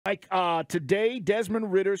Like today,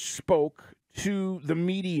 Desmond Ridder spoke to the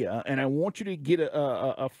media, and I want you to get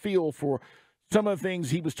a feel for some of the things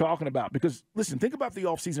he was talking about. Because, listen, think about the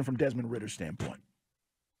offseason from Desmond Ridder's standpoint.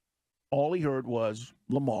 All he heard was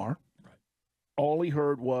Lamar. Right. All he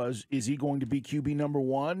heard was, is he going to be QB number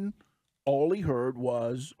one? All he heard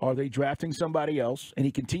was, are they drafting somebody else? And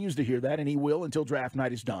he continues to hear that, and he will until draft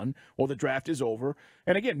night is done or the draft is over.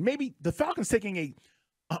 And, again, maybe the Falcons taking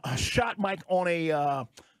a shot, Mike, on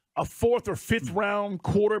a fourth or fifth round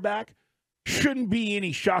quarterback shouldn't be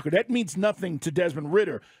any shocker. That means nothing to Desmond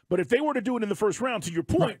Ridder. But if they were to do it in the first round, to your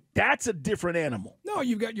point, that's a different animal. No,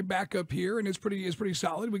 you've got your backup here, and it's pretty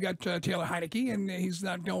solid. We got Taylor Heineke, and he's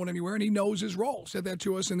not going anywhere, and he knows his role. Said that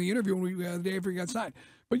to us in the interview when the day after he got signed.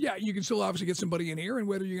 But, yeah, you can still obviously get somebody in here, and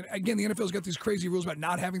whether you're going to – again, the NFL's got these crazy rules about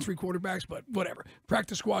not having three quarterbacks, but whatever.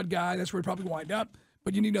 Practice squad guy, that's where he'd probably wind up.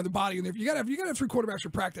 But you need another body in there. You got to have three quarterbacks for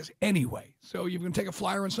practice anyway. So you're going to take a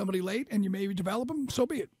flyer on somebody late, and you maybe develop them, so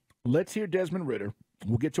be it. Let's hear Desmond Ridder.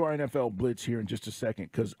 We'll get to our NFL blitz here in just a second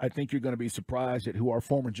because I think you're going to be surprised at who our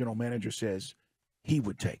former general manager says he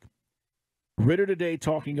would take. Ridder today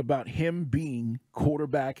talking about him being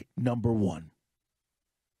quarterback number one.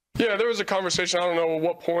 Yeah, there was a conversation. I don't know at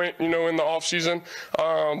what point, in the offseason.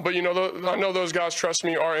 But, I know those guys trust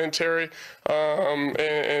me, Art and Terry. And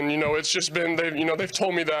it's just been, they've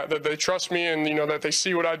told me that they trust me and, that they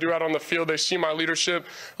see what I do out on the field. They see my leadership.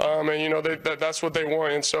 And, that's what they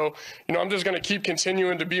want. And so, I'm just going to keep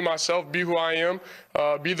continuing to be myself, be who I am,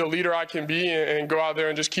 be the leader I can be, and go out there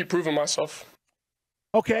and just keep proving myself.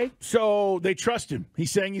 Okay, so they trust him.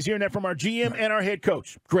 He's saying he's hearing that from our GM and our head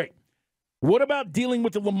coach. Great. What about dealing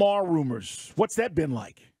with the Lamar rumors? What's that been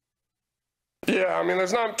like? Yeah,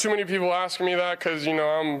 there's not too many people asking me that because,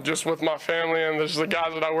 I'm just with my family and there's the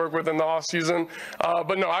guys that I work with in the off season.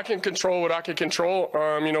 But no, I can control what I can control.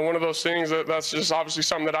 One of those things that's just obviously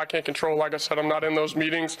something that I can't control. Like I said, I'm not in those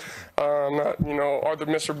meetings. I'm not, Arthur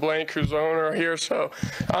Mr. Blank, who's the owner here. So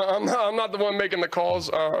I'm not the one making the calls,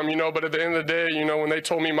 but at the end of the day, when they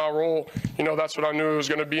told me my role, that's what I knew it was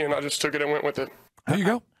going to be. And I just took it and went with it. There you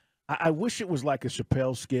go. I wish it was like a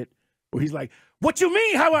Chappelle skit where he's like, what you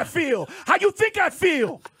mean how I feel? How you think I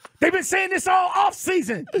feel? They've been saying this all off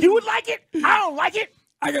season. You would like it? I don't like it.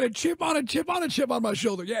 I got a chip on my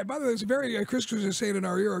shoulder. Yeah, by the way, it's a very, Chris was saying in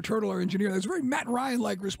our ear, our turtle, our engineer, that's a very Matt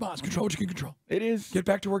Ryan-like response. Control what you can control. It is. Get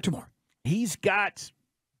back to work tomorrow. He's got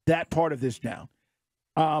that part of this down.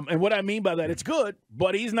 And what I mean by that, it's good,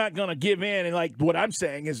 but he's not going to give in. And like what I'm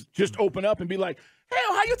saying is just open up and be like,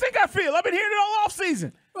 hell, how you think I feel? I've been hearing it all off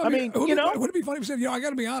season. Well, wouldn't it be funny if he said, I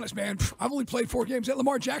got to be honest, man, I've only played 4 games. That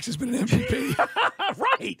Lamar Jackson's been an MVP.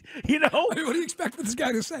 Right. What do you expect for this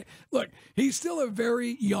guy to say? Look, he's still a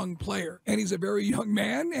very young player, and he's a very young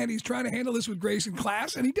man, and he's trying to handle this with grace and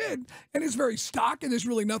class, and he did. And it's very stock, and there's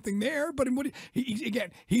really nothing there. But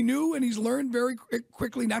he knew, and he's learned very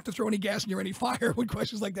quickly not to throw any gas near any fire when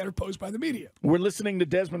questions like that are posed by the media. We're listening to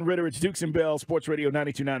Desmond Ridder. It's Dukes and Bell, Sports Radio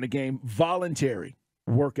 92.9 The Game. Voluntary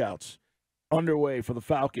workouts underway for the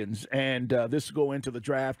Falcons, and this will go into the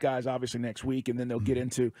draft, guys, obviously next week, and then they'll get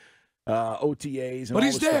into OTAs. And but all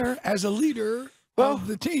he's there stuff. as a leader of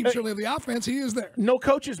the team. Certainly of the offense, he is there. No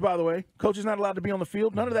coaches, by the way. Coaches not allowed to be on the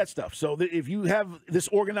field. None of that stuff. So if you have this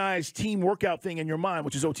organized team workout thing in your mind,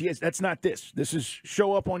 which is OTAs, that's not this. This is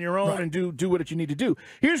show up on your own and do what you need to do.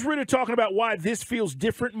 Here's Ridder talking about why this feels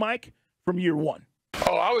different, Mike, from year one.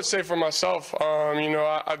 Oh, I would say for myself,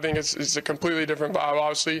 I think it's a completely different vibe.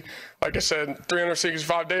 Obviously, like I said,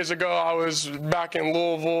 365 days ago, I was back in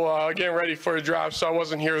Louisville getting ready for a draft, so I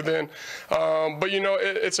wasn't here then. But,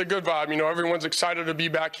 it's a good vibe. Everyone's excited to be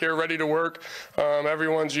back here, ready to work.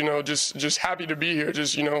 Everyone's, just happy to be here.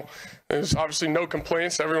 Just, there's obviously no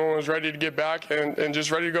complaints. Everyone was ready to get back and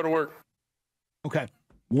just ready to go to work. Okay.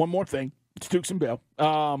 One more thing. It's Dukes and Bell.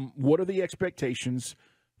 What are the expectations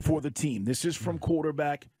for the team? This is from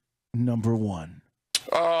quarterback number one.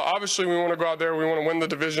 Obviously, we want to go out there. We want to win the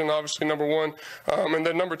division, obviously, number one. And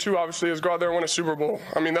then number two, obviously, is go out there and win a Super Bowl.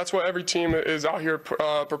 That's what every team is out here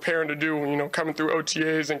preparing to do, coming through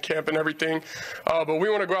OTAs and camp and everything. But we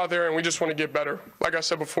want to go out there and we just want to get better. Like I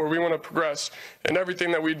said before, we want to progress in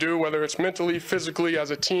everything that we do, whether it's mentally, physically, as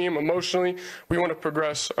a team, emotionally. We want to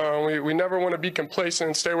progress. We never want to be complacent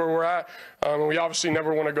and stay where we're at. And we obviously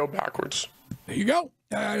never want to go backwards. There you go.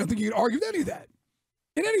 I don't think you can argue with any of that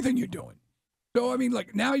in anything you're doing. So,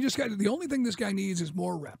 now he just got the only thing this guy needs is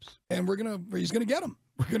more reps. And he's going to get them.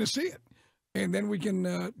 We're going to see it. And then we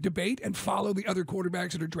can debate and follow the other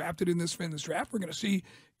quarterbacks that are drafted in this draft. We're going to see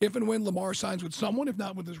if and when Lamar signs with someone, if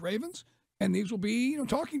not with his Ravens. And these will be,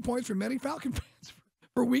 talking points for many Falcon fans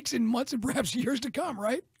for weeks and months and perhaps years to come,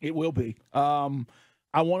 right? It will be.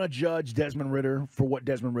 I want to judge Desmond Ridder for what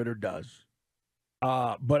Desmond Ridder does.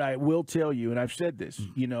 But I will tell you, and I've said this,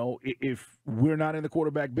 if we're not in the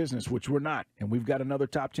quarterback business, which we're not, and we've got another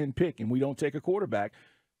top 10 pick and we don't take a quarterback,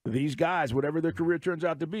 these guys, whatever their career turns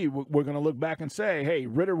out to be, we're going to look back and say, hey,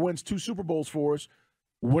 Ridder wins 2 Super Bowls for us.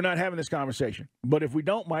 We're not having this conversation. But if we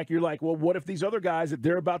don't, Mike, you're like, well, what if these other guys that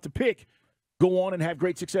they're about to pick go on and have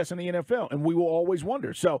great success in the NFL? And we will always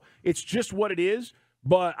wonder. So it's just what it is.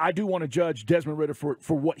 But I do want to judge Desmond Ridder for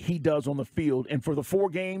what he does on the field. And for the 4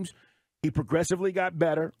 games, he progressively got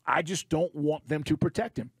better. I just don't want them to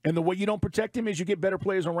protect him. And the way you don't protect him is you get better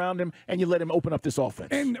players around him and you let him open up this offense.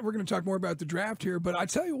 And we're going to talk more about the draft here, but I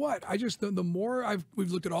tell you what, the more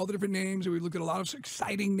we've looked at all the different names, and we've looked at a lot of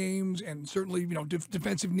exciting names, and certainly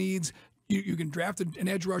defensive needs. You can draft an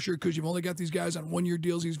edge rusher because you've only got these guys on 1-year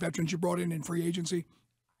deals. These veterans you brought in free agency.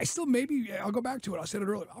 I'll go back to it. I said it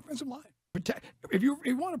earlier. Offensive line. If you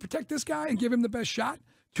want to protect this guy and give him the best shot.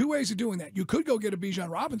 2 ways of doing that. You could go get a Bijan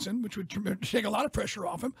Robinson, which would take a lot of pressure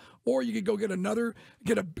off him, or you could go get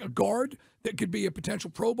a guard that could be a potential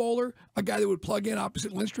Pro Bowler, a guy that would plug in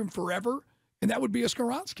opposite Lindstrom forever, and that would be a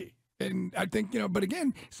Skoronski. And I think, but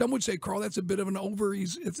again, some would say, Carl, that's a bit of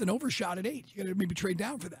it's an overshot at 8. You got to maybe trade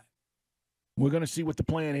down for that. We're going to see what the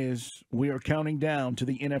plan is. We are counting down to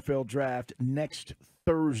the NFL draft next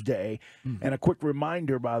Thursday. And a quick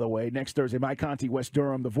reminder, by the way, next Thursday, Mike Conti, West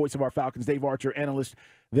Durham, the voice of our Falcons, Dave Archer, analyst,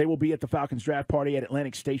 they will be at the Falcons draft party at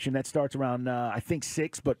Atlantic Station. That starts around, I think,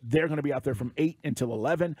 6, but they're going to be out there from 8 until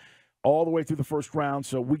 11, all the way through the first round.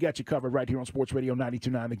 So we got you covered right here on Sports Radio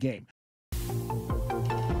 92.9 The Game.